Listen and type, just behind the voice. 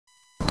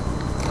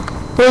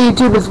Hey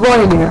YouTube, it's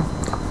Roy here.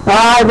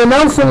 I've been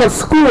noticing at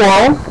school,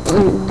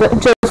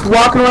 just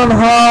walking around the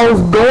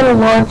house, going to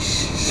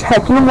lunch,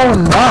 heck, even more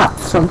than that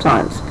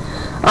sometimes.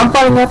 I'm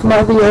finding out that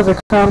my videos are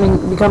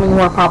becoming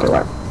more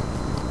popular.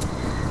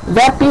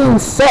 That being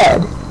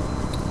said,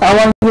 I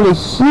want to give a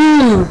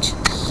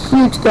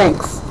huge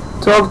thanks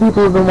to all the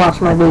people who've been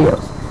watching my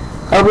videos,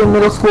 over in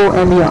middle school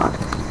and beyond.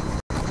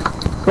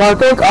 I want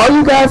to thank all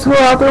you guys who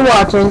are out there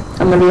watching.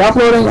 I'm going to be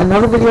uploading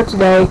another video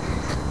today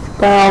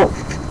about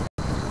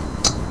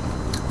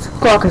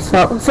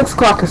 6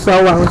 o'clock or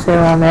so, I would say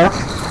around there.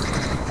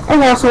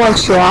 And I also want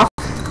to show off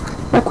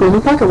my cool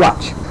new pocket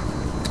watch.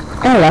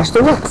 And it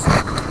actually works.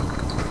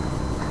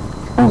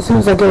 And as soon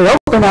as I get it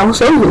open, I will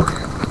show you.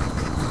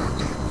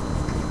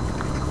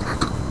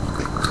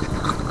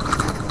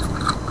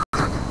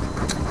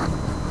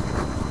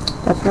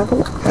 That's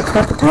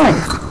not the time.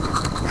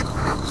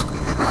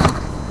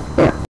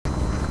 Yeah.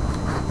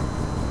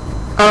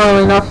 I don't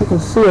really know if you can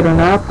see it or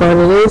not, but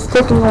it is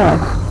ticking away.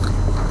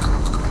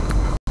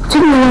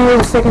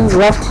 2 seconds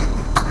left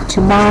to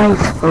my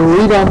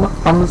freedom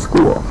from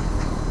school.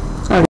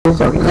 I'm just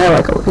joking. I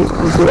like all the people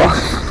from school.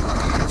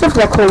 Except for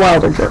that Cole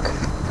Wilder jerk.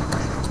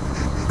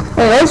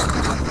 Anyways,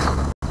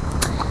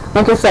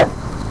 like I said,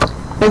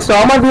 thanks to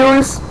all my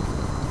viewers.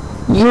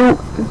 You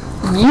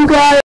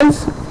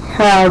guys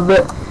have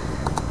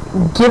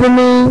given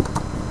me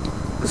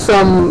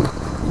some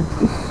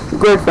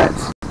great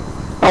friends.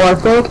 I want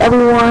to thank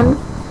everyone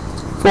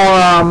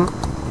for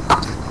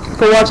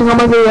watching all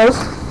my videos.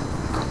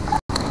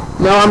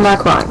 No, I'm not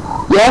crying.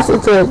 Yes,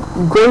 it's a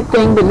great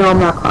thing, but no, I'm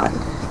not crying.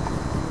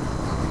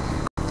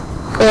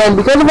 And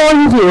because of all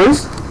you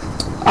viewers,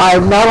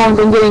 I've not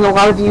only been getting a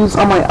lot of views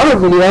on my other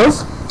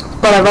videos,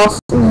 but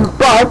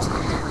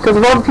because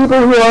of all the people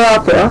who are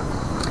out there,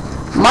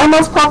 my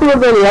most popular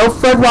video,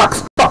 Fred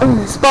Rock's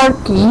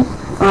Sparky,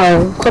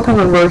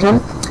 cliffhanger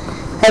version,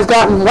 has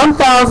gotten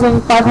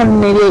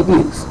 1,588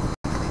 views.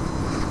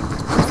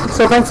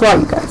 So thanks a lot,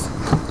 you guys.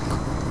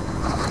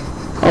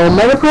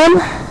 Omegaprim,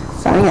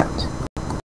 signing out.